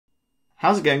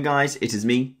How's it going, guys? It is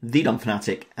me, the Dumb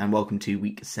Fanatic, and welcome to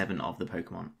week 7 of the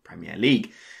Pokemon Premier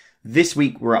League. This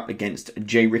week we're up against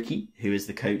J. Ricky, who is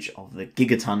the coach of the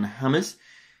Gigaton Hammers.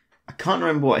 I can't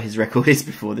remember what his record is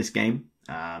before this game,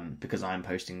 because I'm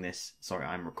recording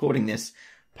this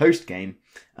post-game.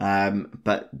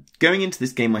 But going into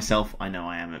this game myself, I know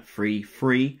I am at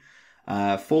 3-3.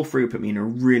 4-3 will put me in a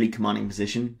really commanding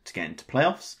position to get into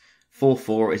playoffs.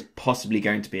 4-4 is possibly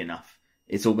going to be enough.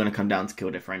 It's all going to come down to kill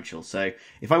differential. So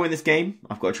if I win this game,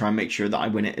 I've got to try and make sure that I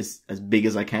win it as big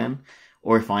as I can.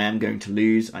 Or if I am going to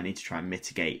lose, I need to try and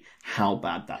mitigate how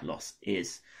bad that loss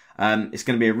is. It's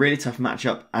going to be a really tough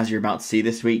matchup, as you're about to see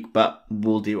this week, but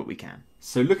we'll do what we can.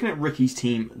 So looking at Ricky's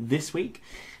team this week,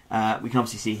 we can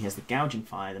obviously see he has the Gouging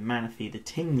Fire, the Manaphy, the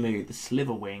Ting-Lu, the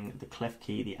Sliverwing, the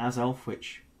Klefki, the Azelf,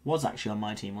 which was actually on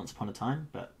my team once upon a time,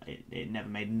 but it never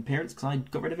made an appearance because I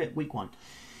got rid of it week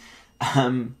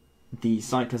 1. The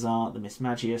Cyclizar, the Miss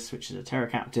Magius, which is a Terra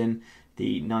Captain,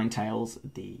 the Ninetales,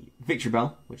 the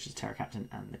Victreebel, which is a Terra Captain,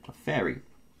 and the Clefairy.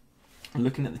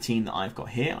 Looking at the team that I've got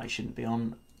here, I shouldn't be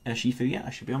on Shifu yet, I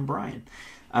should be on Brian.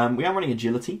 We are running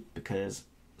Agility because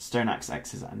Stone Axe,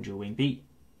 X's, and Dual Wing Beat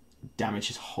damage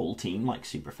his whole team, like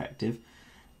super effective,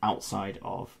 outside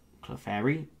of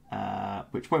Clefairy,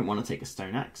 which won't want to take a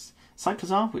Stone Axe.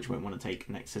 Cyclizar, which won't want to take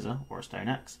an X-Scissor or a Stone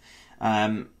Axe.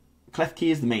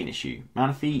 Klefki is the main issue.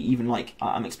 Manaphy,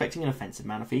 I'm expecting an offensive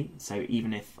Manaphy, so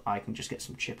even if I can just get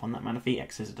some chip on that Manaphy,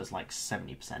 X-Scissor does like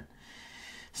 70%.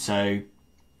 So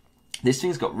this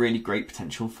thing's got really great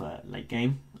potential for late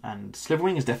game, and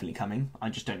Sliverwing is definitely coming. I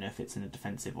just don't know if it's in a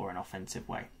defensive or an offensive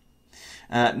way.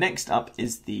 Next up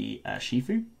is the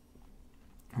Shifu.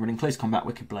 Running Close Combat,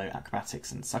 Wicked Blow,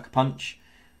 Acrobatics, and Sucker Punch.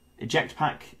 Eject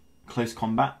Pack, Close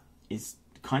Combat is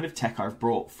kind of tech I've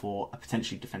brought for a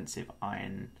potentially defensive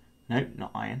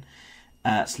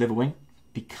Sliverwing,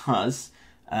 because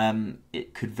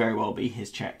it could very well be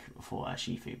his check for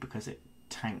Shifu, because it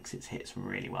tanks its hits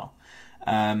really well.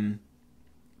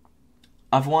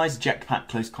 Otherwise, Eject Pack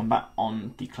Close Combat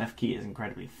on the Klefki is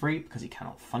incredibly free because he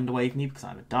cannot Thunder Wave me because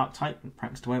I'm a Dark type and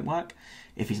Prankster won't work.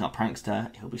 If he's not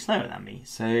Prankster, he'll be slower than me.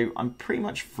 So I'm pretty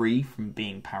much free from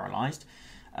being paralysed.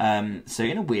 So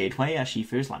in a weird way,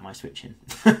 Shifu is like my switch-in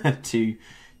to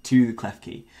the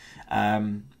Klefki.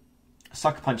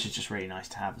 Sucker Punch is just really nice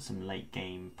to have some late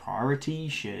game priority.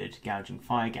 Should Gouging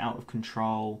Fire get out of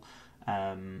control,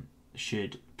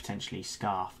 should potentially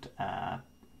Scarfed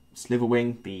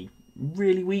Sliverwing be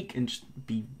really weak and just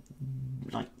be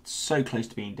like so close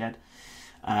to being dead.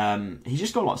 He's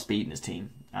just got a lot of speed in his team,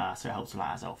 so it helps with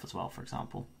Azelf as well, for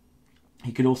example.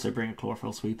 He could also bring a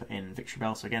Chlorophyll Sweeper in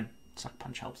Victreebel, so again, Sucker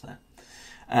Punch helps there.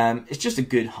 It's just a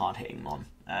good hard-hitting Mon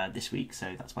this week,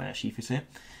 so that's why Shifu's here.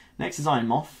 Next is Iron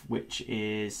Moth, which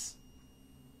is...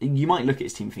 You might look at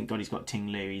his team and think, God, he's got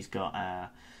Ting-Lu, he's got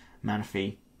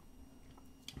Manaphy,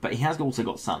 but he has also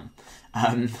got Sun.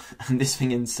 And this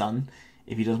thing in Sun,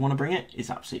 if he does want to bring it, is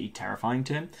absolutely terrifying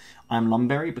to him. I'm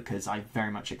Lumberry because I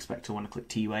very much expect to want to click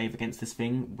T-Wave against this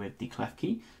thing with the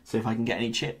Klefki, so if I can get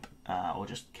any chip, or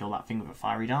just kill that thing with a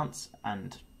Fiery Dance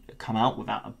and come out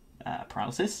without a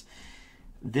paralysis,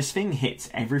 this thing hits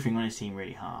everything on his team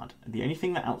really hard. The only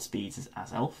thing that outspeeds is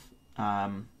Azelf,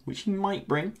 which he might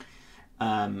bring.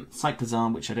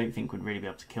 Cyclizar, which I don't think would really be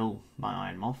able to kill my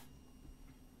Iron Moth.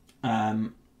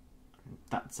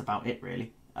 That's about it,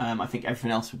 really. I think everything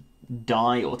else would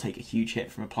die or take a huge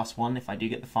hit from a +1 if I do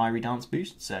get the Fiery Dance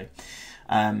boost. So,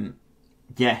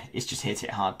 yeah, it's just here to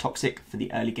hit hard. Toxic for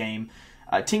the early game.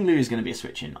 Ting-Lu is going to be a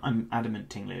switch-in. I'm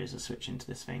adamant Ting-Lu is a switch-in to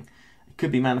this thing. It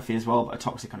could be Manaphy as well, but a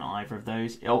Toxic on either of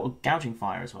those. Or Gouging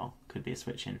Fire as well could be a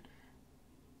switch-in.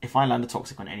 If I land a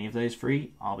Toxic on any of those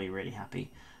 3, I'll be really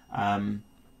happy.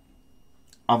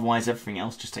 Otherwise, everything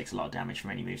else just takes a lot of damage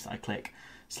from any moves that I click.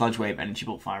 Sludge Wave, Energy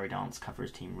Bolt, Fiery Dance cover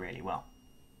his team really well.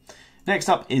 Next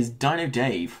up is Dino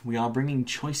Dave. We are bringing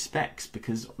choice specs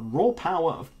because raw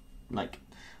power of like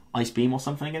Ice Beam or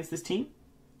something against this team,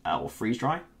 or Freeze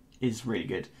Dry, is really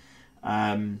good.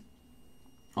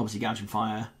 Obviously, Gouging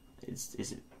Fire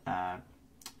is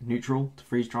neutral to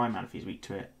Freeze Dry. Manaphy is weak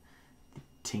to it.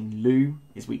 Ting-Lu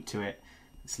is weak to it.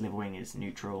 Sliverwing is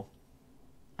neutral,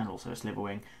 and also a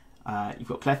Sliverwing. You've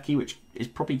got Klefki, which is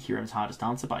probably Kyurem's hardest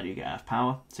answer, but I do get Earth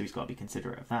Power, so he's got to be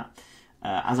considerate of that.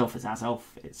 Azelf is Azelf,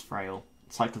 it's frail.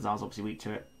 Cyclizar is obviously weak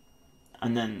to it.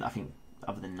 And then I think,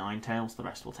 other than Ninetales, the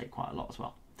rest will take quite a lot as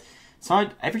well. So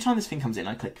every time this thing comes in,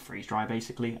 I click Freeze Dry,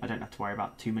 basically. I don't have to worry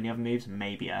about too many other moves,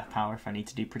 maybe Earth Power if I need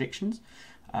to do predictions.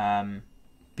 But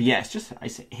yeah,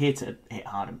 it's here to hit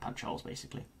hard and punch holes,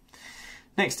 basically.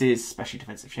 Next is Special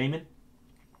Defensive Shaman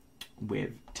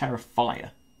with Terra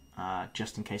Fire,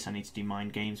 just in case I need to do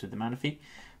mind games with the Manaphy.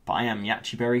 But I am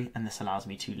Yachi Berry, and this allows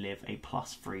me to live a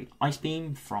 +3 Ice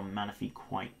Beam from Manaphy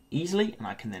quite easily, and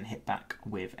I can then hit back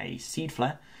with a Seed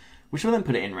Flare, which will then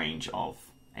put it in range of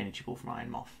Energy Ball from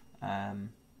Iron Moth.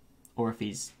 Or if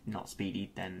he's not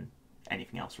speedy, then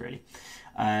anything else really.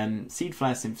 Seed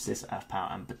Flare, Synthesis, Earth Power,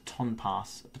 and Baton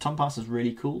Pass. Baton Pass is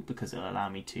really cool because it'll allow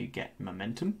me to get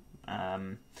momentum.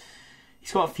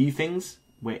 He's got a few things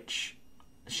which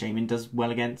Shaman does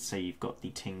well against. So you've got the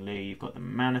Ting Lu, you've got the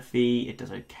Manaphy. It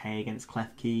does okay against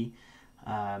Klefki.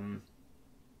 The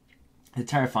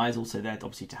Terrify is also there,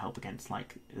 obviously, to help against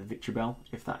like the Victory Bell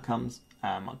if that comes.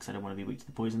 Because I don't want to be weak to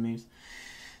the poison moves.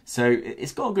 So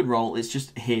it's got a good role. It's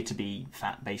just here to be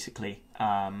fat, basically.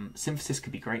 Synthesis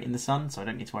could be great in the sun, so I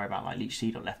don't need to worry about like Leech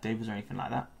Seed or leftovers or anything like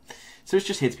that. So it's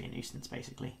just here to be a nuisance,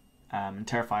 basically. And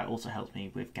Terrify also helps me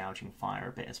with Gouging Fire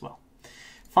a bit as well.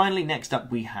 Finally, next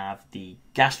up we have the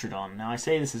Gastrodon. Now I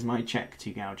say this is my check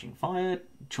to Gouging Fire.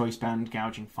 Choice Band,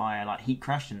 Gouging Fire, like Heat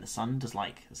Crash in the sun does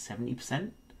like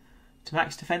 70% to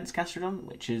max defense Gastrodon,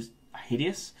 which is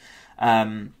hideous.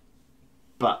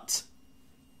 But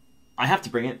I have to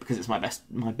bring it because it's my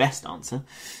best answer,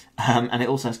 and it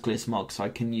also has Clear Smog, so I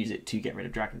can use it to get rid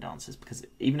of Dragon Dancers, because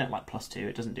even at like +2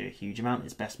 it doesn't do a huge amount.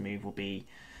 Its best move will be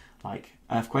like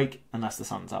Earthquake, unless the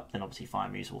sun's up, then obviously fire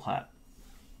moves will hurt.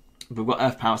 But we've got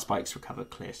Earth Power Spikes, Recover,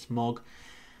 Clear Smog.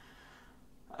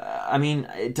 I mean,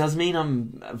 it does mean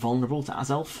I'm vulnerable to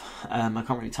Azelf. I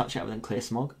can't really touch it other than Clear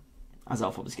Smog.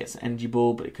 Azelf obviously gets an Energy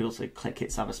Ball, but it could also click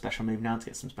its other special move now to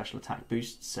get some special attack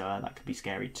boosts, so that could be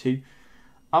scary too.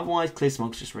 Otherwise, Clear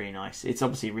Smog's just really nice. It's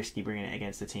obviously risky bringing it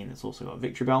against a team that's also got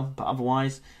Victory Bell, but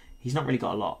otherwise, he's not really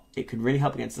got a lot. It could really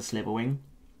help against the Slitherwing,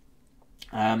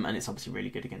 and it's obviously really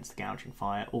good against the Gouging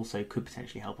Fire. Also, could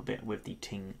potentially help a bit with the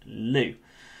Ting Lu.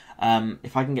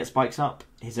 If I can get Spikes up,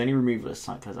 his only removal is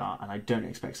Cyclizar, and I don't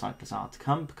expect Cyclizar to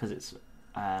come because its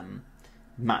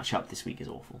matchup this week is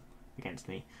awful against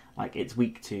me. Like, it's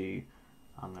weak to...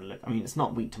 I'm going to look. I mean, it's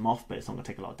not weak to Moth, but it's not going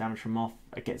to take a lot of damage from Moth.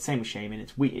 Again, same with Shaman.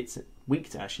 It's weak to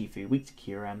Shifu, weak to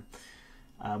Kyurem,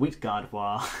 weak to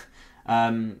Gardevoir,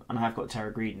 and I have got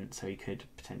Terra Greedent, so he could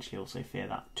potentially also fear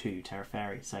that too, Terra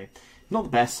Fairy. So, not the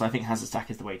best, so I think Hazard Stack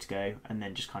is the way to go, and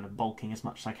then just kind of bulking as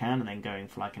much as I can, and then going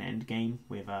for like an end game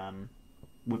with Iron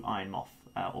Moth,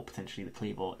 or potentially the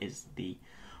Kleavor is the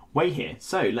way here.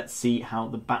 So, let's see how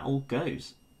the battle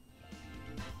goes.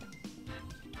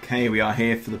 Okay, we are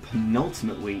here for the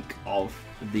penultimate week of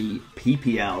the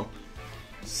PPL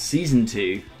Season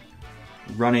 2,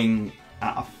 running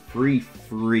at a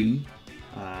 3-3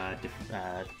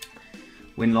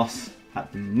 win-loss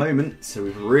at the moment, so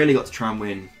we've really got to try and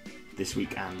win this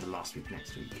week and the last week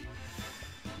next week.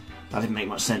 That didn't make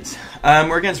much sense.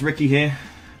 We're against Ricky here,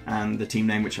 and the team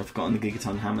name, which I've forgotten, the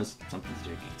Gigaton Hammers, something to do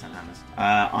with Gigaton Hammers.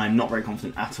 I'm not very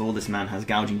confident at all. This man has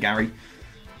Gouging Gary.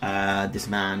 This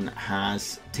man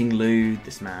has Ting Lu,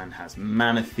 this man has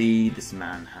Manaphy, this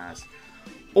man has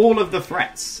all of the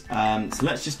threats. So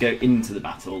let's just go into the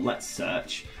battle, let's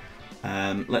search.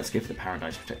 Let's go for the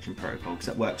Paradise Protection Protocol, because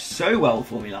that worked so well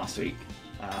for me last week,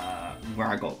 where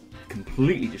I got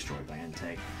completely destroyed by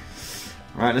Entei.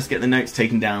 Alright, let's get the notes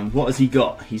taken down. What has he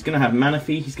got? He's going to have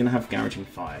Manaphy, he's going to have Gouging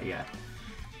Fire, yeah.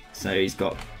 So he's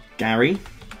got Gary,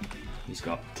 he's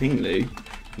got Ting Lu,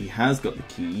 he has got the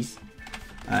keys.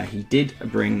 He did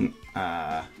bring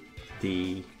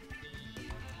the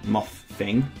Moth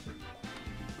thing.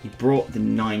 He brought the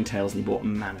Ninetales and he brought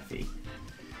Manaphy.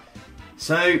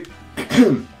 So,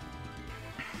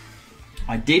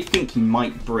 I did think he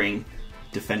might bring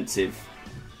defensive.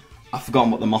 I've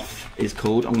forgotten what the Moth is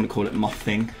called. I'm going to call it Moth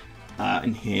thing.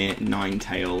 In here,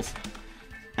 Ninetales.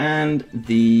 And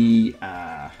the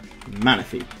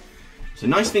Manaphy. So,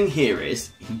 nice thing here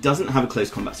is he doesn't have a close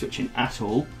combat switch in at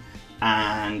all.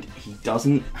 And he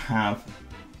doesn't have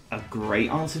a great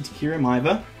answer to Kyurem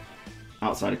either,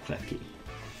 outside of Klefki.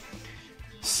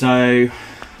 So,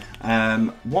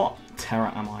 what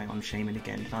Terra am I on Shaman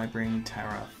again? Did I bring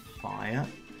Terra Fire?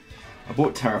 I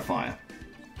bought Terra Fire.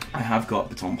 I have got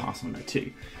Baton Pass on there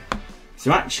too.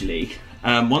 So actually,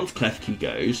 once Klefki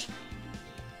goes,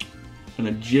 an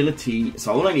agility...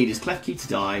 So all I need is Klefki to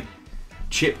die,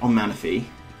 chip on Manaphy,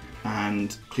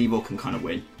 and Kleavor can kind of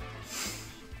win.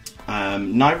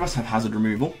 Neither of us have hazard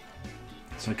removal,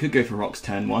 so I could go for Rocks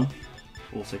turn 1.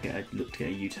 Also look to get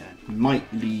a U-turn. We might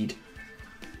lead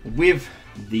with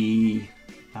the...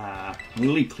 I'm going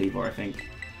to lead Kleavor, I think.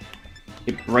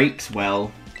 It breaks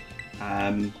well.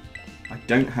 I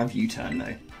don't have U-turn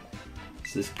though,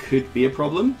 so this could be a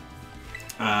problem.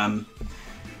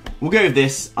 We'll go with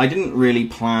this. I didn't really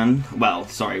plan... Well,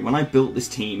 sorry, when I built this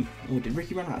team... Oh, did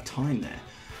Ricky run out of time there?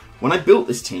 When I built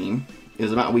this team, it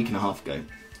was about a week and a half ago.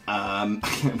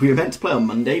 We were meant to play on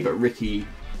Monday, but Ricky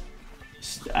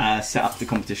set up the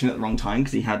competition at the wrong time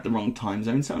because he had the wrong time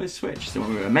zone set on his Switch. So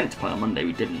when we were meant to play on Monday,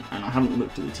 we didn't, and I haven't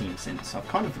looked at the team since. So I've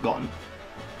kind of forgotten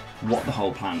what the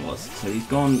whole plan was. So he's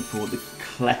gone for the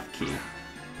Klefki.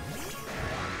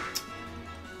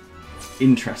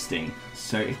 Interesting.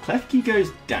 So if Klefki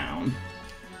goes down,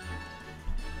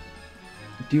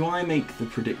 do I make the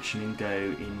prediction and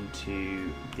go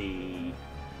into the...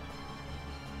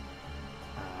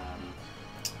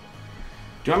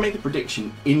 do I make the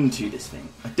prediction into this thing?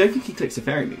 I don't think he clicks a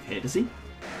fairy move here, does he?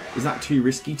 Is that too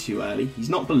risky, too early? He's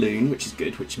not Balloon, which is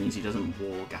good, which means he doesn't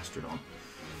War Gastrodon.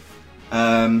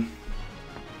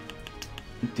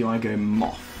 Do I go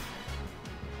Moth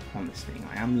on this thing?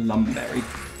 I am Lumberry.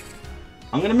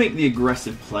 I'm going to make the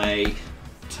aggressive play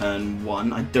turn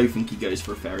 1. I don't think he goes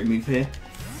for a fairy move here.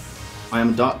 I am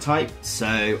a dark type,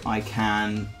 so I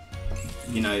can,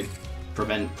 you know,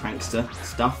 prevent prankster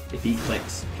stuff. If he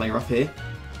clicks play rough here,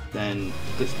 then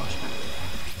good splash can.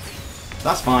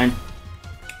 That's fine.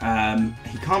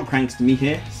 He can't prankster me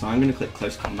here, so I'm going to click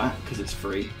close combat because it's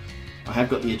free. I have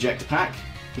got the eject pack.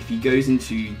 If he goes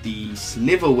into the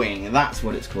Sliver Wing, that's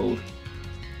what it's called.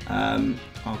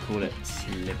 I'll call it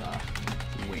Sliver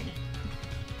Wing.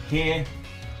 Here,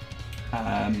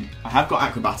 I have got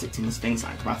acrobatics in this thing, so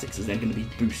acrobatics is then going to be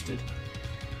boosted.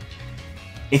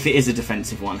 If it is a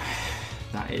defensive one,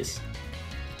 that is.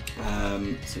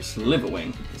 So Sliver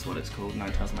Wing is what it's called,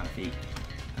 9,000 mana feet.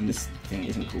 And this thing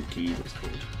isn't called Keys, it's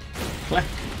called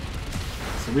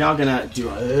Klefki. So we are going to do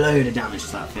a load of damage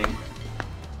to that thing.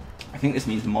 I think this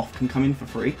means Moth can come in for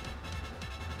free.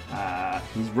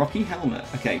 He's Rocky Helmet.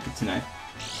 Okay, good to know.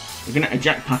 We're going to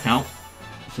eject pack out,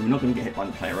 so we're not going to get hit by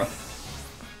the player up.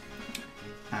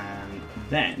 And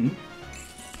then,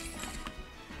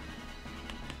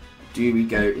 do we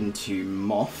go into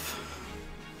Moth?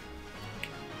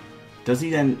 Does he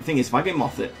then... The thing is, if I go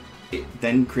Moth it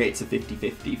then creates a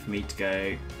 50-50 for me to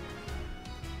go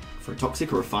for a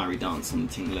Toxic or a Fiery Dance on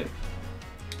the Tinglu.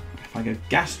 If I go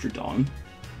Gastrodon,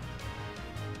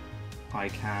 I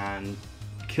can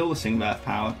kill the Single Earth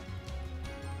Power.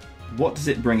 What does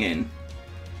it bring in?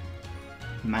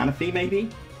 Manaphy, maybe?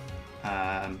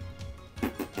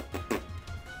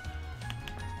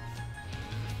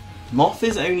 Moth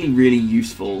is only really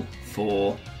useful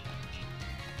for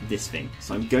this thing,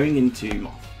 so I'm going into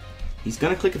Moth. He's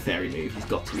going to click a fairy move, he's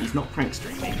got to, he's not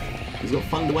prankstering me. He's got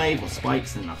Thunder Wave or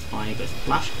Spikes, then that's fine. He goes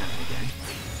Flash Cannon again.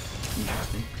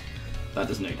 Interesting. That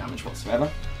does no damage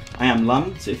whatsoever. I am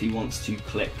Lum, so if he wants to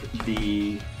click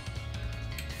the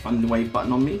Thunder Wave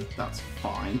button on me, that's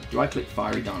fine. Do I click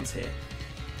Fiery Dance here?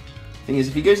 Thing is,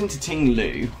 if he goes into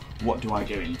Tinglu, what do I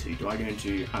go into? Do I go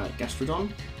into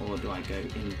Gastrodon, or do I go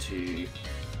into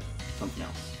something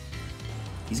else?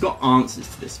 He's got answers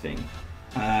to this thing.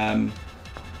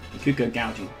 He could go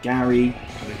Gouging Gary,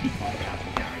 or he could go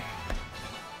Gouging Gary.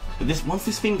 But once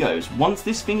this thing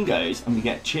goes, and we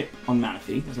get Chip on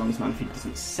Manaphy, as long as Manaphy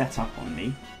doesn't set up on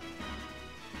me.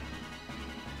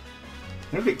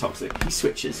 I'm going to pick Toxic. He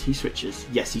switches.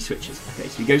 Yes, he switches. Okay,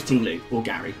 so he goes Tinglu or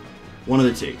Gary. One of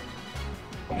the two.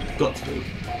 Got to be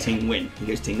Ting Win. He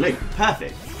goes Tinglu.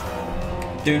 Perfect.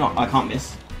 I can't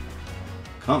miss.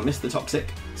 Can't miss the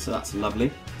Toxic, so that's lovely.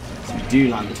 So we do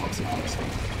land the Toxic on this thing.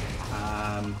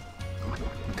 I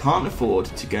can't afford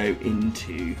to go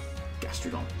into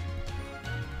Gastrodon.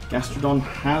 Gastrodon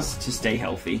has to stay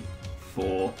healthy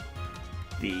for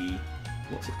the...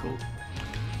 what's it called?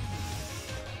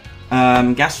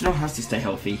 Gastrodon has to stay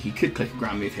healthy. He could click a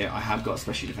ground move here. I have got a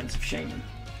special defensive Shaman,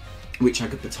 which I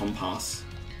could baton pass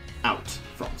out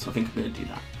from, so I think I'm going to do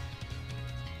that.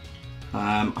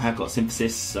 I have got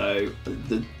Synthesis, so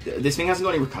this thing hasn't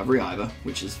got any recovery either,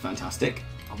 which is fantastic.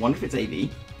 I wonder if it's AV.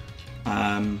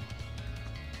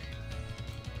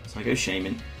 So I go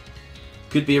Shaman.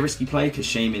 Could be a risky play because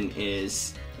Shaman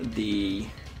is the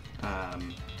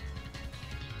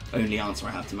only answer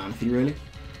I have to Manaphy really.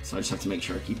 So I just have to make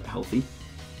sure I keep it healthy.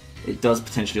 It does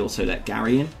potentially also let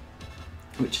Gary in,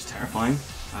 which is terrifying.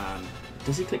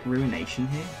 Does he click Ruination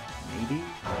here? Maybe?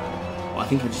 Well, I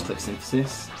think I'll just click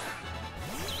Synthesis.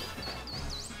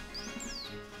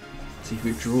 So he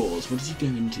withdraws. What does he go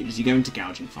into? Does he go into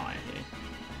Gouging Fire here?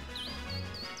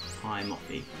 Hi,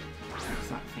 Mothy. What's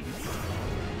that thing?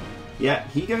 Yeah,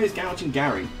 he goes Gouging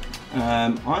Gary.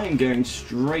 I am going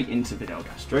straight into Videl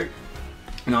Gastro,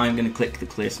 and I am going to click the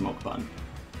Clear Smog button.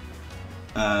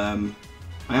 I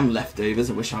am Leftovers.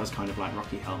 I wish I was kind of like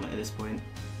Rocky Helmet at this point.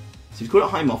 So he's called it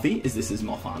High Mothy. Is this his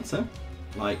Moth answer?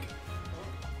 Like,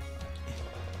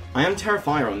 I am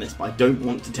Terrifier on this, but I don't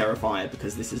want to Terrifier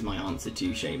because this is my answer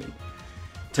to Shaman.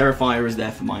 Terrifier is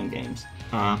there for mind games.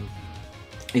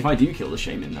 If I do kill the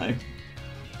Shaman though,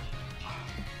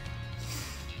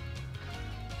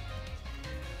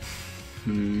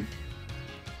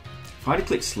 if I'd have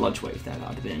clicked Sludge Wave there, that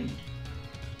would have been...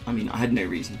 I mean, I had no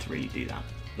reason to really do that,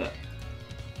 but...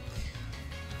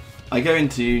 I go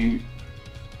into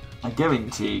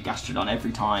Gastrodon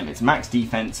every time. It's max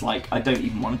defense, like, I don't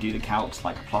even want to do the calcs,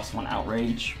 like a +1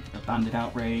 Outrage, a Banded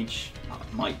Outrage.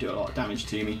 That might do a lot of damage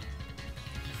to me.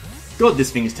 God,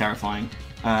 this thing is terrifying.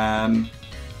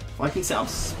 If I can set up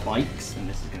spikes, then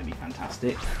this is going to be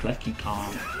fantastic. Klefki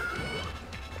can't.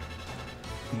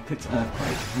 He puts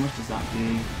Earthquake. How much does that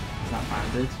do? Is that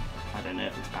banded? I don't know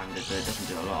if it's banded, but it doesn't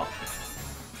do a lot.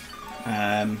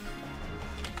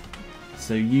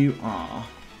 So you are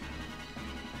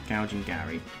Gouging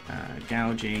Gary.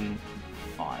 Gouging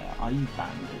Fire. Are you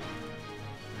banded?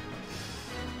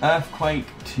 Earthquake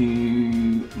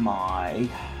to my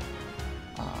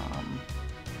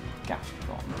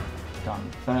Gastrodon.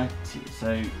 Done 30.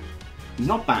 So he's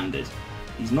not banded.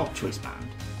 He's not choice banned.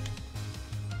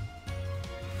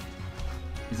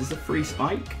 Is this a free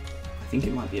spike? I think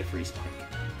it might be a free spike.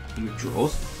 He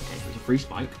withdraws. Okay, so it's a free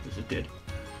spike. This is good.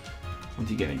 What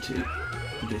do you go into?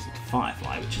 He goes into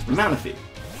Firefly, which is the mana fee.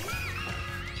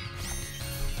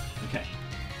 Okay.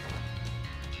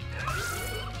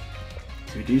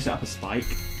 So we do set up a spike.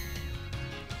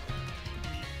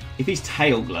 If he's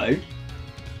Tail Glow,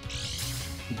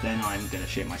 then I'm going to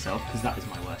shit myself, because that is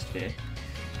my worst fear.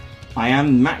 I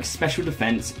am max special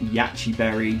defense, Yachi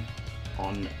Berry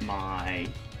on my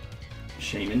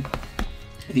Shaman.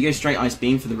 If you go straight Ice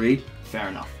Beam for the read, fair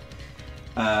enough.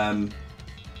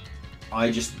 I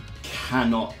just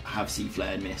cannot have Sea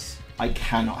Flare miss. I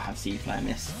cannot have Sea Flare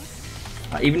miss.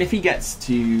 Even if he gets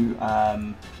to...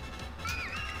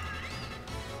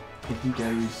 if he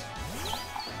goes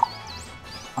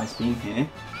Ice Beam here,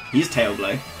 he's Tail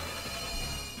Glow.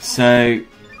 So,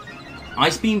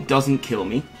 Ice Beam doesn't kill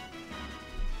me.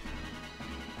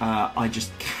 I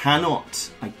just cannot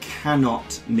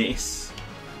miss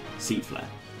Seed Flare.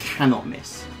 Cannot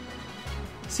miss.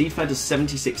 Seed Flare does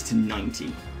 76 to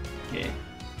 90 here.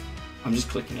 I'm just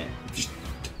clicking it. Just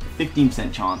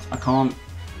 15% chance. I can't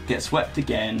get swept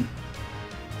again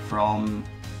from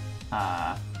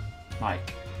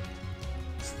like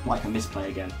a misplay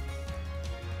again.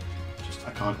 Just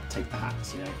I can't take the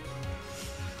hats, you know.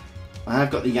 I have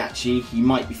got the Yachi. He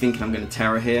might be thinking I'm going to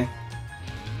Terror here.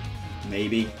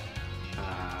 Maybe.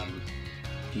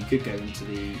 He could go into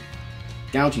the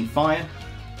Gouging Fire,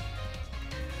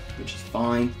 which is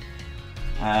fine.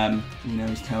 You know,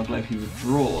 his Tail Glow, he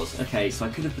withdraws. Okay, so I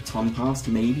could have Baton Passed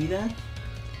maybe there.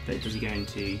 But does he go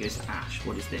into... He goes to Ash.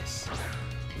 What is this?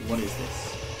 What is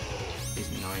this? It's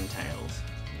Nine Tails.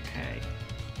 Okay.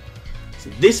 So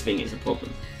this thing is a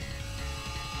problem.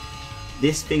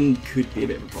 This thing could be a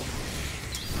bit of a problem.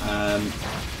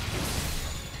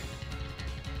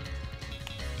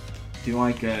 Do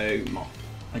I go Moth?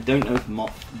 I don't know if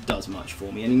Moth does much for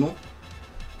me anymore.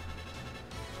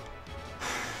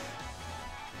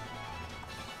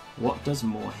 What does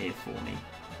more here for me?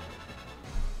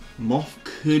 Moth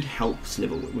could help with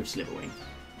Sliverwing,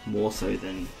 more so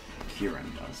than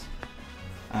Curem does.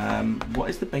 What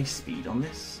is the base speed on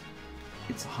this?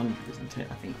 It's 100, isn't it?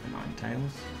 I think for Nine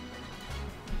Tails.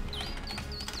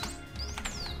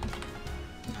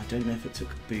 I don't know if it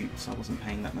took boots. I wasn't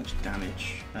paying that much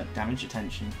damage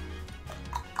attention.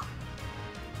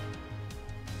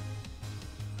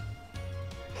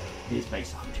 Here's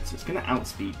base 100, so it's going to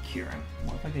outspeed Curem.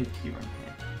 What if I go Curem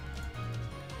here?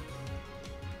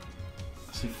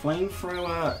 So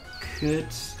Flamethrower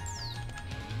could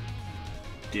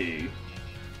do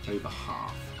over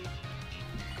half.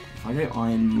 If I go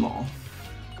Iron Moth,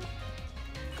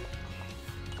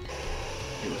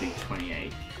 it will do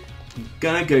 28. I'm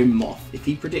gonna go Moth. If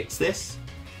he predicts this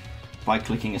by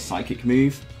clicking a Psychic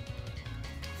move,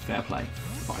 fair play.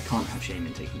 But I can't have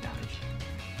Shaman taking damage.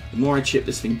 The more I chip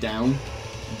this thing down,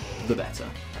 the better.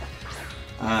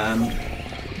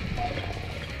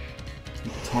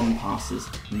 Baton Passes.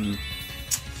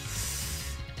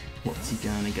 What's he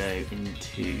gonna go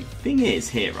into? Thing is,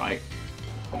 here, right?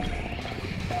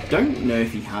 Don't know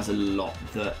if he has a lot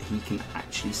that he can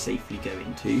actually safely go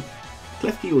into.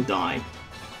 Klefki will die.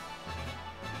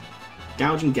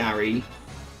 Gouging Gary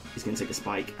is going to take a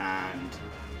spike and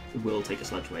will take a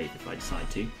Sludge Wave if I decide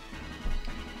to.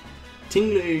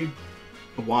 Tinglu,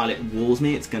 while it walls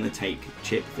me, it's going to take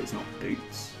Chip if it's not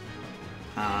Boots.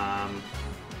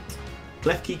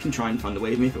 Klefki can try and Thunder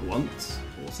Wave me if it wants,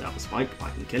 or set up a spike if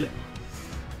I can kill it.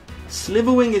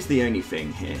 Sliverwing is the only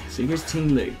thing here. So here's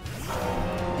Tinglu.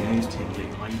 Goes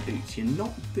Tinglu. Are you Boots? You're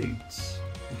not Boots.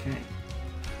 Okay.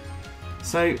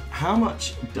 So, how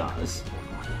much does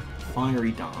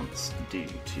Fiery Dance do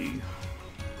to...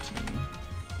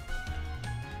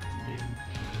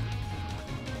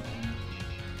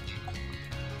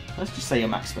 Let's just say your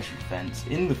max special defense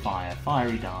in the fire,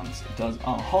 Fiery Dance does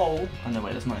a whole. Oh no,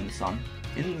 wait, that's not in the sun.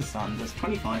 In the sun does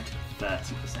 25 to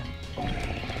 30%,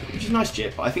 which is a nice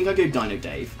chip. But I think I go Dino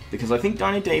Dave because I think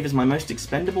Dino Dave is my most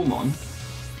expendable mon,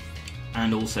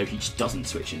 and also he just doesn't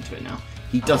switch into it now.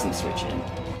 He doesn't switch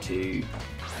into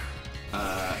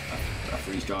a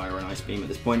freeze dry or an ice beam at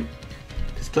this point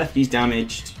because Klefki's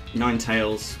damaged.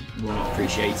 Ninetales will not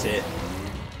appreciate it.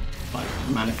 Like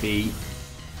Manaphy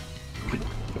could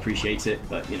appreciate it,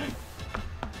 but you know,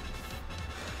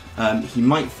 he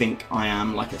might think I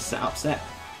am like a setup set.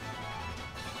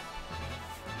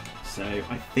 So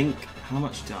I think, how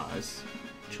much does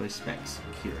Choice Specs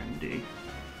Kieran do?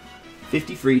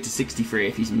 53 to 63.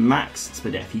 If he's max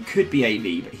Spadef, he could be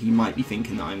AV, but he might be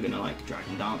thinking that I'm gonna like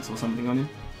Dragon Dance or something on him.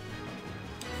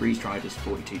 Freeze Dry does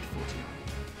 42 to 49.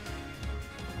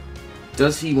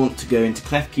 Does he want to go into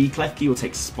Klefki? Klefki will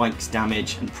take Spike's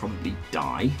damage and probably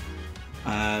die.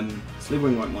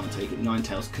 Slivering won't want to take it.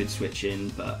 Ninetales could switch in,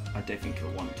 but I don't think he'll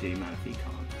want to. Manaphy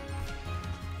can't.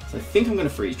 So I think I'm going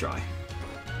to Freeze Dry.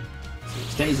 So it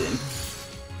stays in.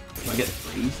 If I get the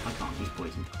freeze, I can't. He's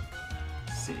poisoned.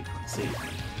 Silly.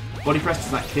 Body Press,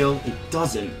 does that kill? It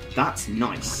doesn't. That's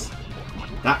nice.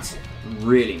 That's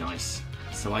really nice.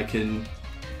 So I can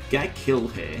get a kill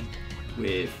here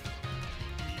with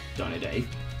Dino Dave.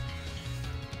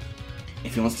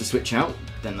 If he wants to switch out,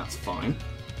 then that's fine.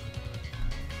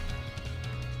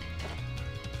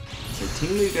 So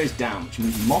Tinglu goes down, which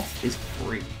means Moth is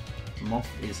free. Moth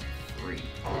is free.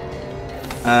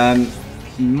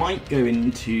 He might go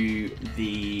into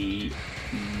the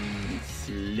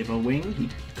Sliver Wing.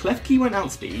 Klefki won't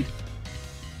outspeed.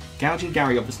 Gouging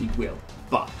Gary obviously will,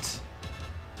 but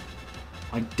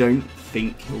I don't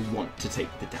think he'll want to take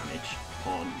the damage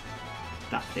on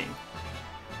that thing.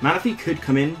 Manaphy could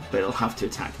come in, but it'll have to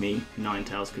attack me.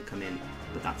 Ninetales could come in,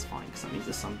 but that's fine, because that means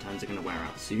the sun turns are going to wear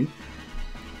out soon.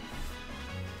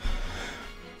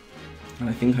 And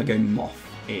I think I go Moth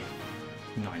if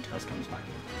Ninetales comes back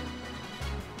in.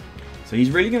 So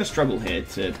he's really going to struggle here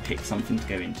to pick something to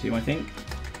go into, I think.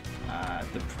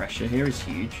 The pressure here is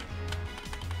huge.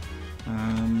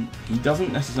 He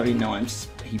doesn't necessarily know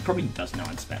he probably does know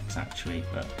I'm Specs actually,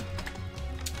 but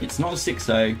it's not a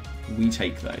 6-0. We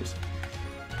take those.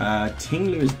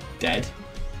 Tinglu is dead.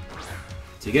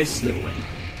 So he goes Sliverwing.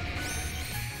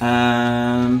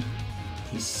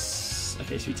 He's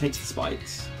okay. So he takes the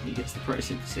spikes. He gets the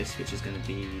Photosynthesis, which is going to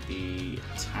be the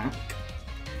attack.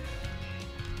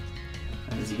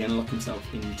 And is he going to lock himself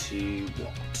into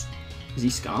what? Is he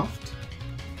Scarfed?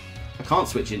 I can't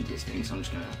switch into this thing, so I'm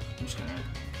just gonna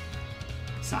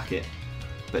sack it.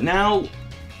 But now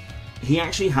he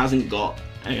actually hasn't got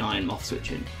an Iron Moth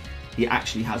switch in. He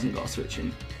actually hasn't got a switch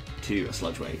in to a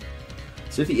Sludge Wave.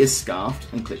 So if he is Scarfed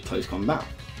and click Close Combat,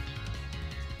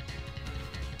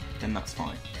 then that's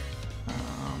fine.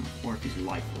 Or if he's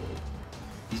Life Orb.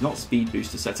 He's not Speed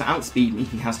Booster, so to outspeed me,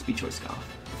 he has to be Choice Scarf.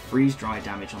 The Freeze Dry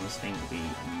damage on this thing will be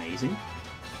amazing.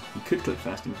 He could click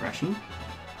First Impression,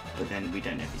 but then we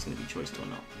don't know if he's going to be choiced or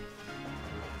not.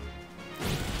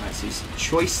 Right, so he's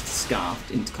choiced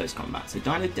Scarfed into Close Combat. So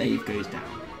Dino Dave goes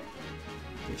down,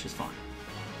 which is fine.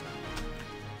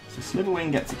 So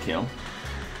Sliverwing gets a kill.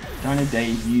 Dino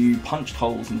Dave, you punched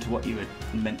holes into what you were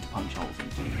meant to punch holes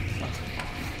into. So that's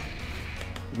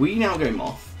fine. We now go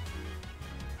Moth.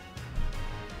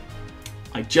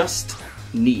 I just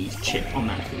need chip on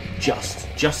Manaphy.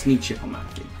 Just need chip on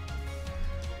Manaphy.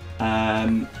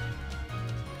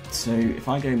 So if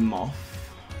I go Moth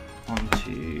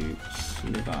onto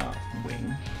Sliver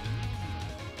Wing,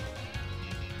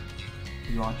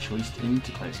 you are choiced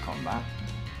into Close Combat.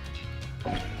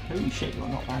 Holy shit, you're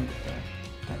not banded there.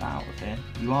 Get that out of here.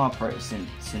 You are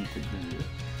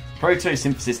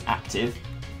Photosynthesis active.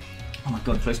 Oh my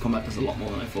god, Close Combat does a lot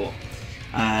more than I thought.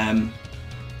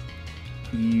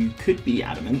 You could be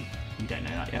Adamant. You don't know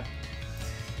that yet.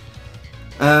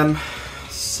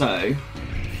 So,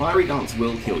 Fiery Dance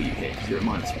will kill you here because you're at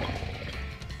 -1.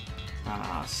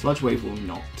 Sludge Wave will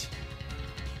not.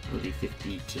 It'll be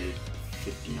 50 to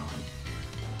 59.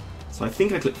 So I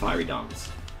think I click Fiery Dance.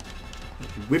 He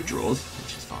withdraws,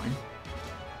 which is fine.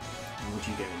 And what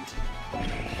do you go into?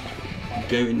 You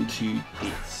go into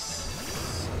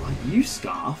this. Are you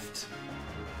Scarfed?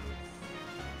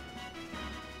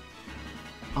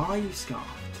 Are you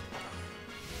Scarfed?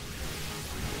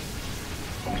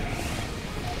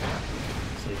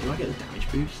 So do I get the damage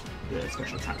boost? The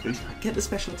special attack boost? I get the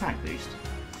special attack boost.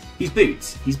 He's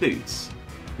Boots. He's Boots.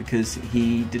 because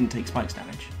he didn't take spikes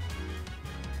damage.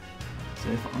 So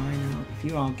if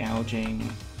you are gouging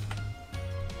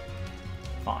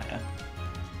fire,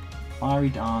 fiery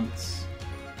dance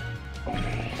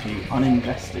to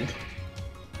uninvested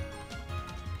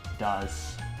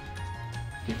does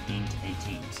 15 to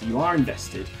 18. So you are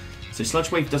invested. So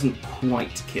Sludge Wave doesn't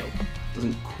quite kill.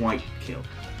 Doesn't quite kill.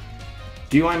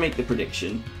 Do I make the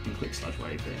prediction and click Sludge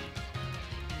Wave here?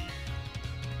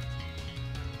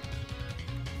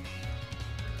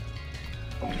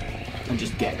 And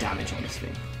just get damage on this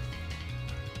thing.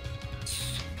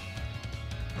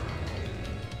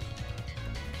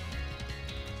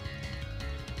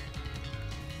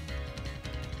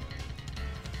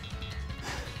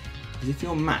 Because if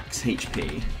your max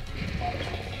HP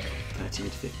 13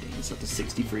 to 15, it's up to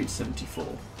 63 to 74.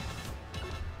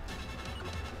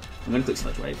 I'm going to click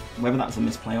Sludge Wave. Whether that's a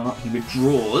misplay or not, he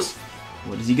withdraws.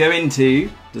 What does he go into?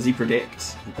 Does he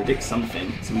predict? He predicts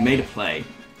something. So we made a play.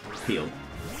 Heal.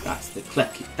 That's the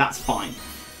Clef Key. That's fine.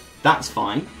 That's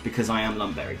fine because I am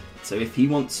Lumberry. So if he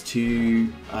wants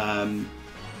to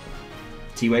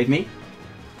T-Wave me,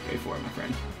 go for it, my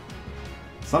friend.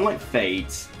 Sunlight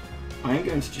fades. I am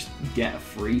going to just get a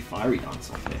free Fiery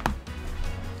Dance off here.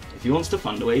 If he wants to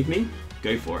Thunder Wave me,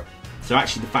 go for it. So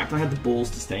actually the fact I had the balls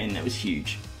to stay in there was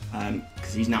huge.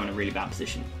 Because he's now in a really bad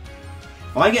position.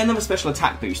 I get another special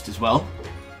attack boost as well.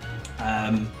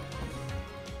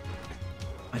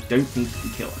 I don't think he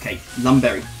can kill. Okay,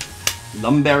 Lumberry.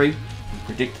 Lumberry. We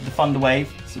predicted the Thunder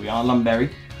Wave, so we are Lumberry.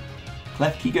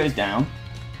 Clef Key goes down.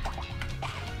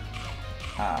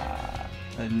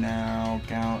 And now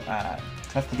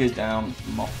Clef Key goes down.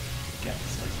 Moth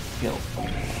gets a kill.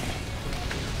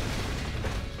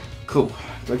 Cool.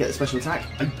 Do I get the special attack?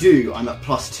 I do. I'm at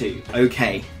 +2.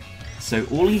 Okay. So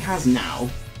all he has now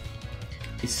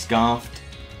is Scarfed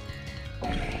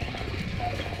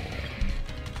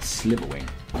Sliverwing.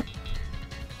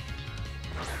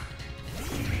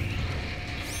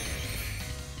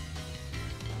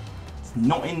 It's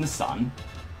not in the sun.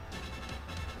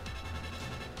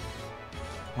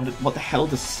 What the hell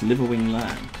does Sliverwing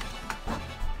learn?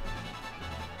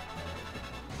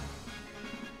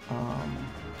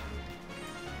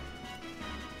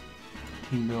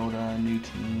 Team Builder, new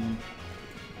team,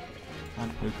 add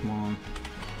Pokemon,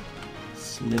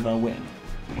 Sliverwing.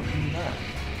 What do you learn?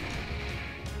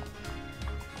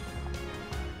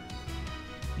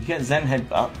 You get Zen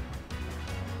Headbutt.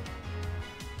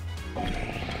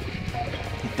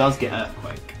 He does get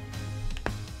Earthquake,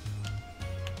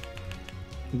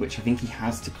 which I think he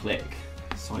has to click.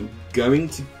 So I'm going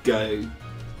to go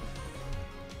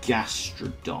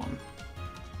Gastrodon.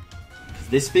 Because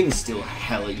this thing is still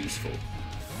hella useful.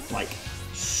 Like,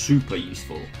 super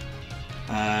useful.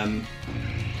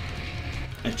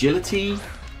 Agility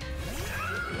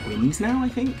wins now, I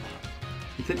think.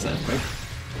 He clicks Earthquake.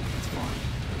 That's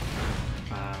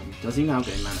fine. Does he now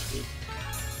go Manaphy?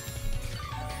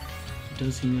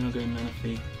 Does he now go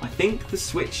Manaphy? I think the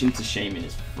switch into Shaman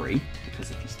is free,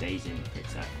 because if he stays in, he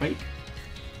clicks Earthquake.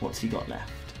 What's he got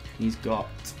left? He's got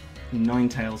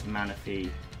Ninetales,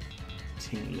 Manaphy,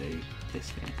 Tinglu,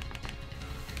 this thing.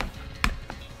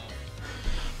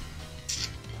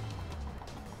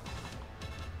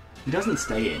 He doesn't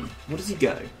stay in. What does he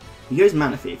go? He goes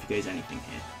Manaphy if he goes anything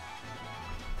here.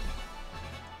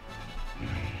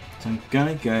 So I'm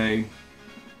gonna go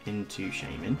into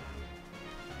Shaman.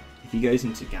 If he goes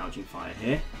into Gouging Fire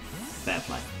here, fair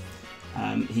play.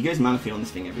 He goes Manaphy on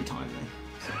this thing every time though.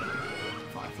 So,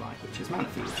 Firefly, which is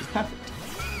Manaphy, which is perfect.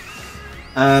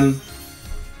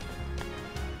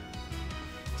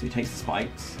 So he takes the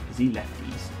spikes. Is he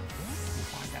lefties? We'll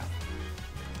find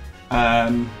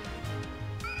out.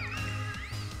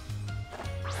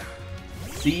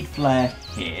 Seed Flare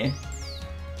here.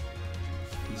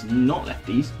 He's not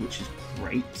lefties, which is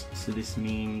great. So this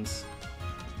means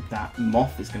that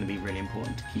Moth is going to be really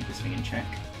important to keep this thing in check.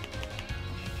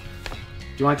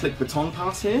 Do I click Baton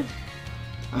Pass here?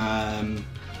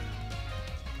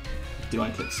 Do I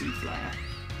click Seed Flare?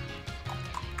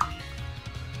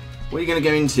 What are you going to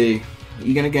go into? Are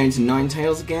you going to go into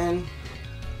Ninetales again?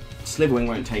 Sliverwing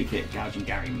won't take it. Gouging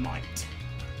Gary might.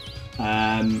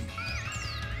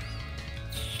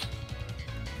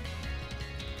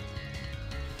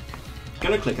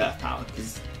 Gonna click Earth Power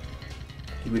because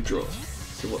he withdraws.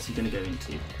 So what's he gonna go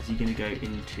into? Is he gonna go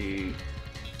into?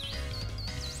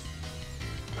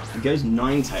 He goes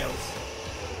Ninetales.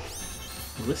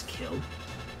 Will this kill?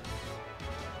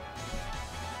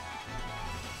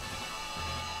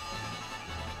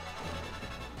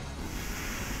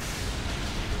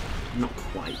 Not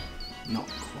quite. Not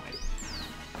quite.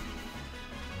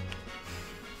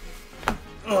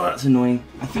 Oh, that's annoying.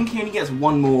 I think he only gets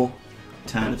one more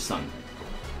turn of sun.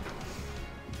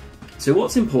 So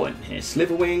what's important here?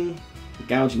 Sliverwing,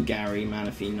 Gouging Gary,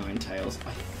 Manaphy, Ninetales.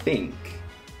 I think...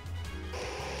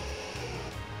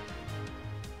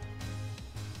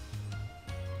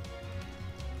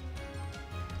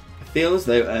 I feel as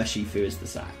though Urshifu is the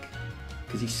sack.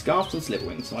 Because he's scarfed on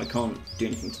Sliverwing, so I can't do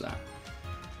anything to that.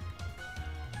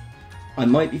 I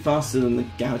might be faster than the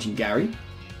Gouging Gary,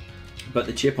 but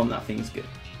the chip on that thing is good.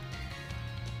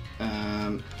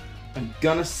 I'm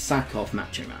gonna sack off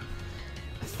Macho Man.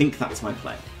 I think that's my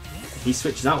play. If he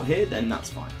switches out here, then that's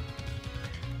fine.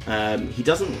 He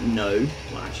doesn't know.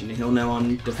 Well, actually, he'll know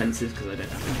I'm defensive because I don't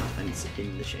have any offense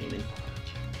in the Shaman.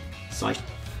 So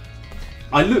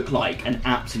I look like an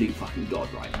absolute fucking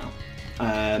god right now.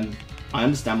 I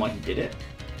understand why he did it.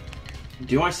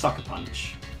 Do I Sucker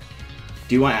Punch?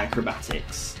 Do I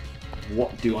Acrobatics?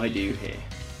 What do I do here?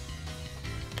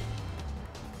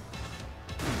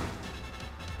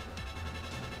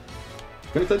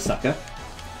 I'm gonna click Sucker.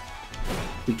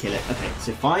 We kill it. Okay,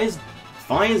 so fire's...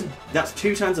 That's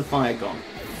 2 turns of fire gone.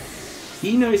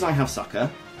 He knows I have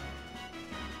Sucker.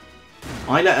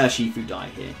 I let Urshifu die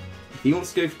here. If he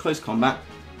wants to go for close combat,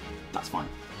 that's fine.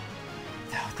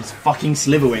 Oh, this fucking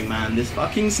Sliverwing, man. This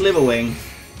fucking Sliverwing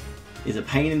is a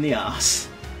pain in the ass.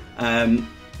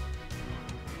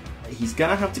 He's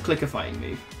gonna have to click a fighting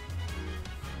move.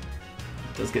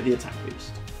 He does get the attack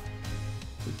boost.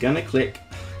 We're gonna click...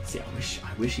 See,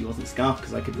 I wish he wasn't Scarf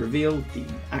because I could reveal the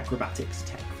Acrobatics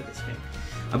tech for this thing.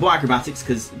 I bought Acrobatics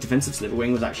because defensive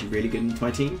Sliverwing was actually really good into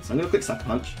my team, so I'm gonna click Sucker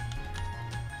Punch.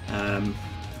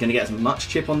 Gonna get as much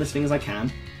chip on this thing as I can.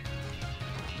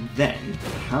 Then,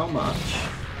 how much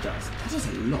does... That does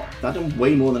a lot. That done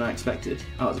way more than I expected.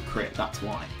 Oh, it was a crit, that's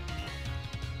why.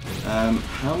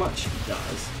 How much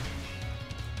does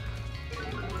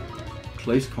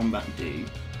close combat do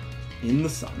in the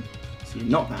sun? So you're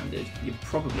not banded, you're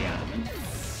probably adamant.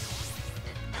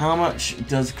 How much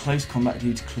does close combat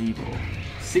do to Cleavor?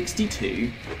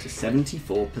 62 to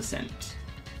 74%.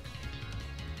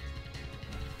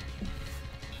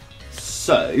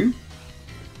 So...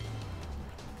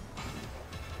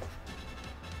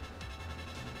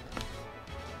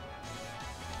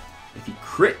 if he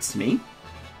crits me,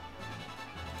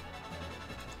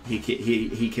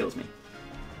 he kills me,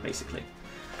 basically.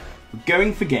 We're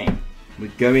going for game.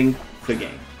 We're going for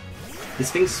game.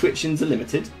 This thing's switch-ins are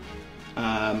limited.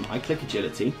 I click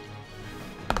Agility.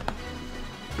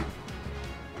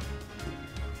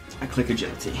 I click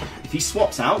Agility. If he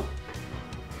swaps out,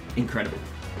 incredible.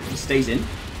 If he stays in,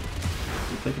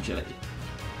 I click Agility.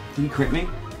 Can you crit me?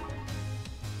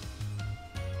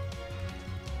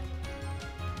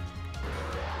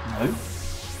 No.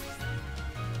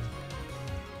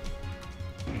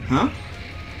 Huh?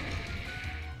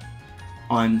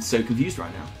 I'm so confused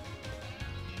right now.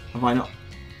 Have I not?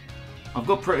 I've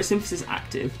got Photosynthesis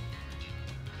active.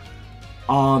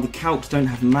 The calcs don't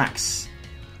have max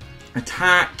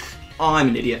attack. Oh, I'm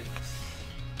an idiot.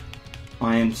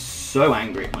 I am so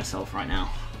angry at myself right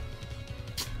now.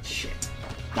 Shit.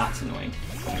 That's annoying.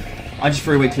 I just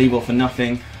threw away Cleavor for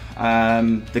nothing.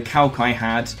 The calc I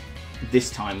had this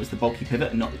time was the bulky pivot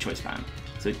and not the choice band.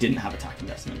 So it didn't have attack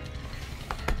investment.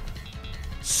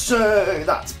 So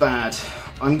that's bad.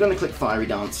 I'm going to click Fiery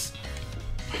Dance.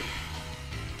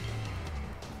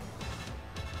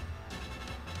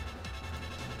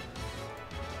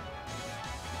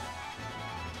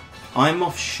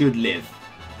 MOTH-OFF should live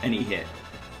any hit.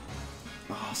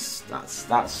 Oh,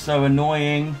 that's so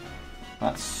annoying.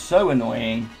 That's so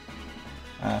annoying.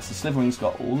 So Sliverwing's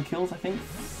got all the kills, I think.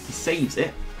 He saves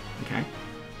it. Okay.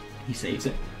 He saves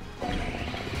it.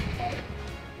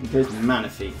 He goes to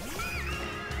Manaphy.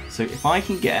 So if I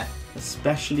can get a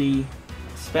special...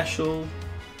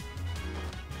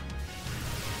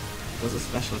 Was a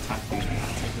special attack boost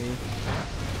here?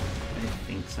 I don't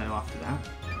think so after that.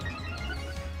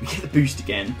 We get the boost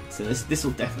again, so this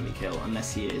will definitely kill,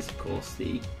 unless he is, of course,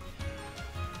 the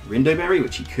Rindo Berry,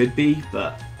 which he could be,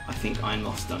 but I think Iron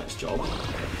Moth's done its job.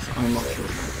 Okay, so Iron Moth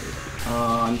killed.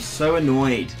 Oh, I'm so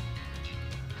annoyed.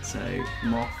 So,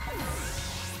 Moth...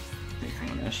 Wait, hang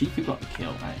on, Urshifu got the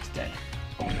kill, right, it's dead.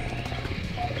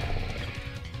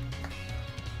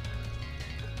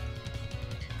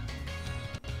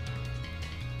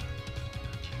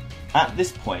 At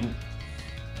this point,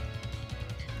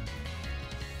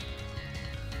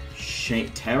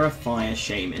 Terrifire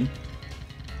Shaman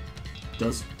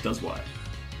does work.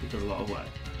 It does a lot of work.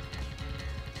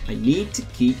 I need to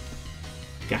keep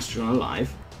Gastron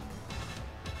alive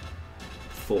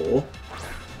for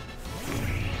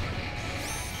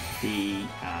the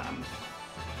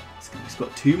He's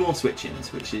got 2 more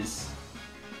switch-ins, which is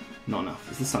not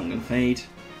enough. Is the sun going to fade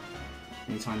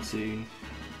anytime soon?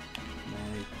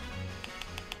 No.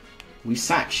 We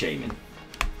sack Shaman.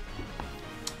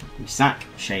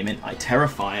 I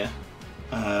Terrafire.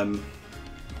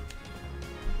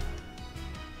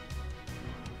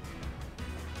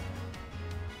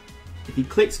 If he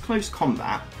clicks Close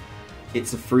Combat,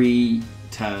 it's a free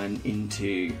turn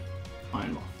into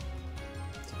Iron Moth.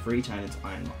 It's a free turn into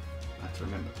Iron Moth. I have to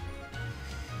remember.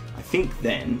 I think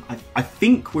then, I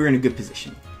think we're in a good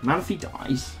position. Manaphy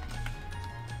dies.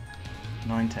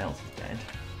 Ninetales is dead.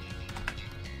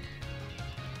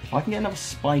 If I can get another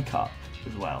spike up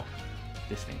as well,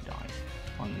 this thing dies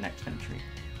on the next entry.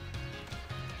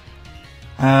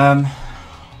 I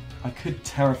could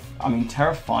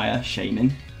Terrafire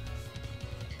Shaman.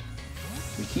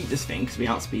 We keep this thing because we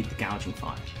outspeed the Gouging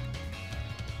Fire.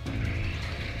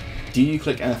 Do you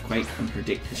click Earthquake and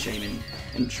predict the Shaman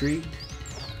entry?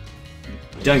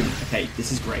 You don't. Okay,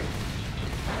 this is great.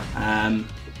 I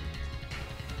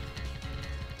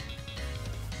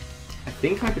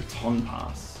think I Baton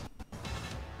Pass.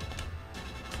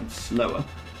 I'm slower.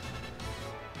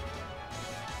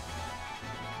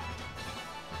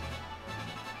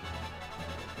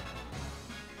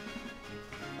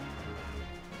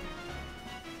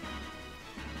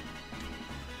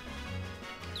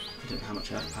 I don't know how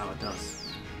much Earth Power does.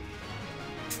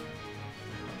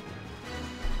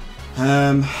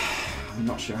 I'm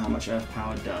not sure how much Earth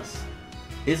Power does.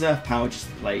 Is Earth Power just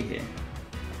a play here?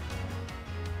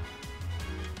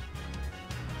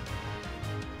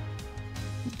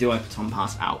 Do I Baton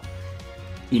Pass out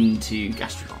into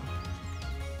Gastrodon?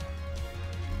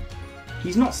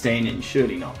 He's not staying in,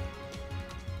 surely not.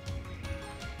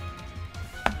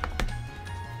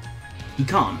 He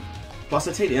can't. Plus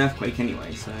I take the Earthquake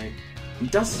anyway, so... He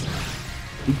does.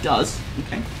 He does.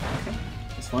 Okay,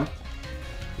 that's fine.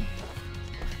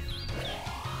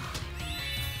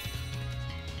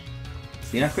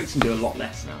 So the Earthquakes can do a lot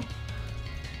less now.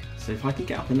 So if I can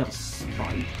get up another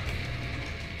spike...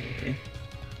 Okay.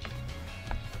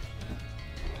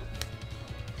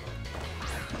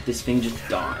 This thing just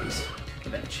dies,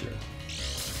 eventually.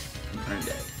 Compound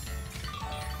dead.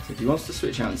 So if he wants to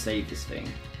switch out and save this thing...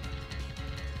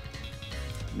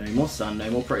 No more sun,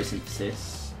 no more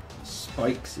photosynthesis.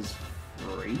 Spikes is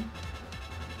free.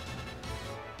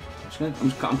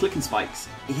 I'm clicking spikes.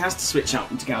 He has to switch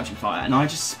out into Gouging Fire, and I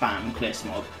just spam Clear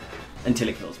Smog until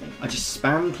it kills me. I just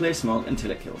spam Clear Smog until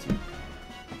it kills me.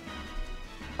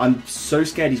 I'm so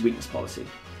scared he's Weakness Policy.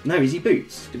 No, is he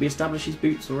Boots? Did we establish his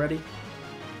Boots already?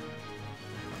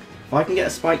 If I can get a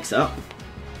Spikes up,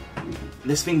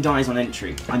 this thing dies on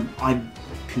entry. I'm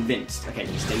convinced. Okay,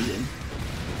 he stays in.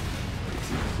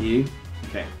 Q.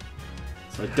 Okay.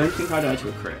 So I don't think I die to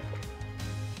a crit.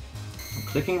 I'm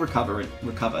clicking recover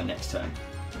next turn.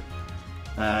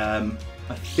 I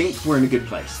think we're in a good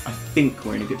place.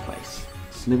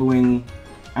 Slitherwing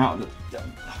out of the...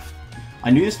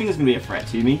 I knew this thing was going to be a threat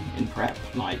to me in prep.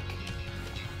 Like...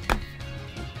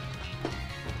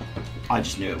 I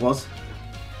just knew it was.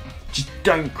 Just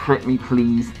don't crit me,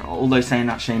 please. Although saying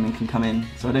that, Shaman can come in.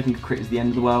 So I don't think a crit is the end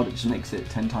of the world. It just makes it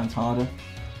 10 times harder.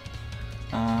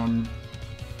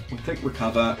 We click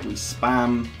recover, we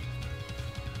spam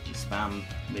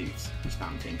moves, we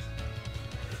spam things.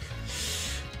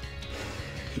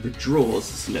 He withdraws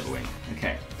Slitherwing.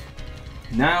 Okay.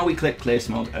 Now we click Clear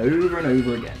Smog over and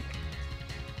over again.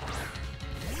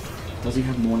 Does he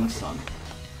have Morning Sun?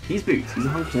 He's Boots, he's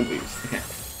 100% Boots. Okay.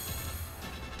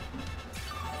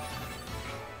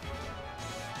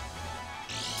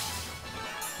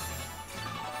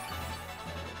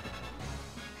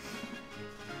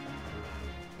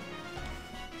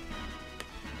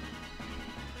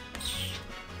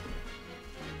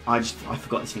 I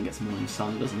forgot this thing gets Morning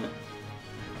Sun, doesn't it?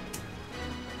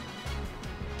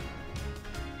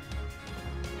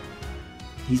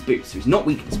 He's Boots, so he's not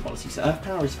Weakness Policy, so Earth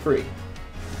Power is free.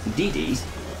 And DD's,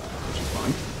 which is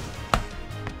fine.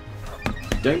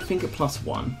 Don't think at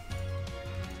 +1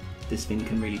 this thing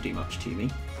can really do much to me.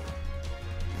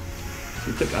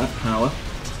 So we click Earth Power.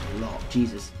 That's a lot,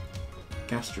 Jesus.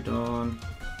 Gastrodon.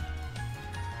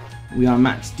 We are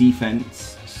max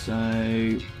defense,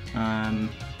 so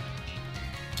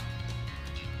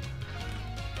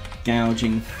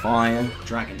Gouging Fire,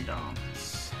 Dragon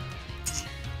Dance.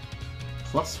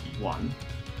 +1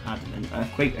 Adamant.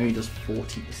 Earthquake only does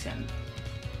 40%.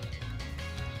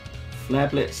 Flare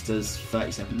Blitz does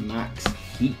 37 max.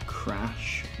 Heat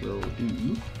Crash will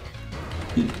do.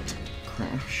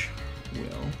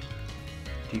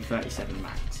 37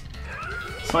 max.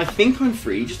 So I think I'm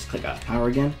free just to click Earth Power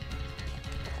again.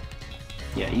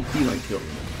 Yeah, he won't kill me.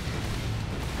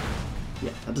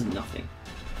 Yeah, that does nothing.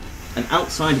 And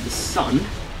outside of the sun,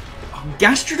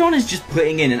 Gastrodon is just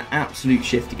putting in an absolute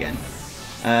shift again.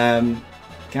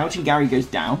 Gouting Gary goes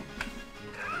down.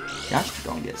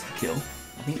 Gastrodon gets the kill.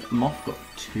 I think Moth got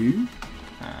 2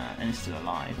 and is still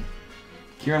alive.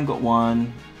 Kiram got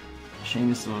 1.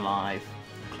 Shane is still alive.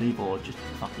 Cleavor just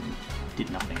fucking did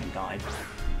nothing and died.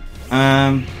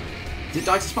 Did it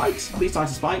die to spikes? Please die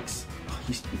to spikes. Oh,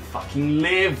 he fucking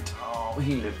lived. Oh,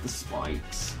 he lived the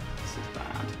spikes. This is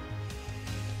bad.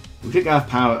 We click Earth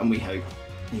Power and we hope.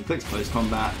 He clicks Close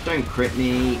Combat. Don't crit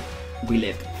me. We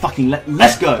lived. Fucking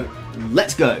let's go.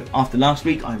 Let's go. After last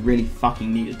week, I really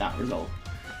fucking needed that result.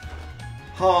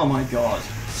 Oh my god.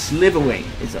 Sliverwing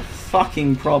is a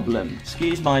fucking problem.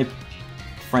 Excuse my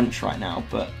French right now,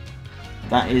 but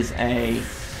that is a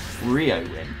Rio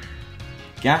win.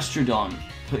 Gastrodon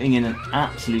putting in an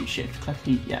absolute shift.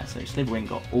 Yeah, so Sliverwing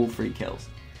got all 3 kills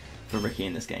for Ricky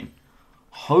in this game.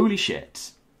 Holy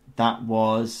shit. That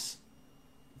was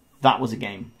a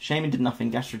game. Shaman did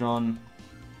nothing. Gastrodon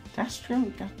got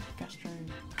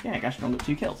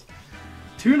 2 kills.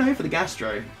 2-0 for the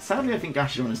Gastro. Sadly, I think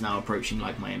Gastrodon is now approaching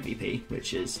like my MVP,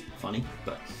 which is funny.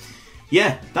 But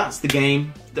yeah, that's the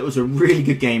game. That was a really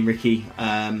good game, Ricky.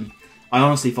 I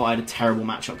honestly thought I had a terrible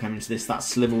matchup coming into this. That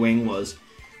Sliverwing was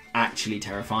actually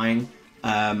terrifying.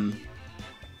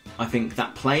 I think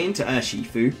that play into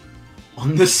Urshifu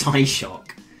on the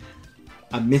Psyshock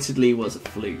admittedly was a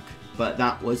fluke, but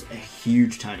that was a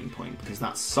huge turning point because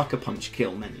that Sucker Punch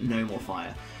kill meant no more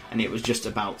fire, and it was just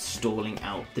about stalling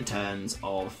out the turns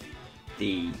of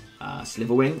the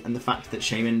Sliverwing, and the fact that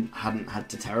Shaman hadn't had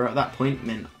to Terror at that point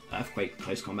meant Earthquake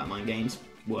Close Combat Mind Games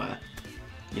were,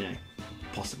 you know,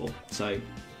 possible. So,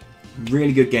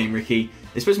 really good game, Ricky.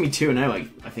 It's supposed to be 2-0,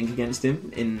 I think, against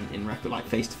him in record, like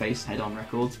face-to-face, head-on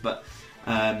records, but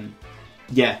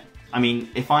yeah. I mean,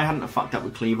 if I hadn't have fucked up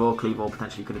with Cleavor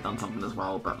potentially could have done something as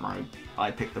well, but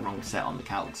I picked the wrong set on the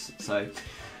calcs. So,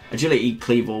 Agility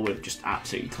Cleavor would have just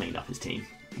absolutely cleaned up his team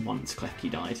once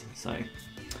Klefki died. So,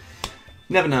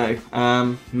 never know.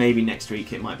 Maybe next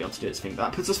week it might be able to do its thing. But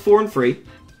that puts us 4-3.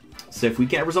 So if we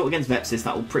get a result against Vepsis,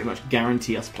 that will pretty much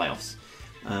guarantee us playoffs.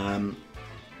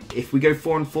 If we go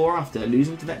 4-4 after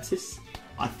losing to Vepsis,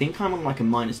 I think I'm on like a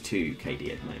 -2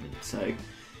 KD at the moment. So,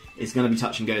 it's going to be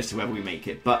touch and go as to whether we make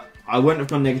it. But I wouldn't have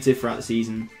gone negative throughout the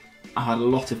season. I had a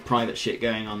lot of private shit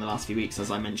going on the last few weeks, as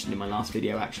I mentioned in my last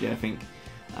video, actually, I think.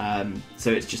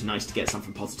 So it's just nice to get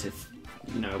something positive,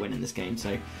 you know, a win in this game.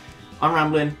 So I'm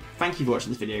rambling. Thank you for watching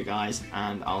this video, guys,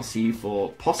 and I'll see you for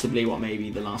possibly what may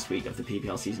be the last week of the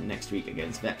PPL season next week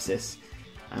against Vepsis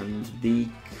and the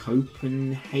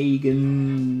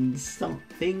Copenhagen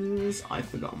somethings. I've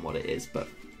forgotten what it is, but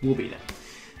we'll be there.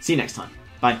 See you next time.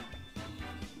 Bye.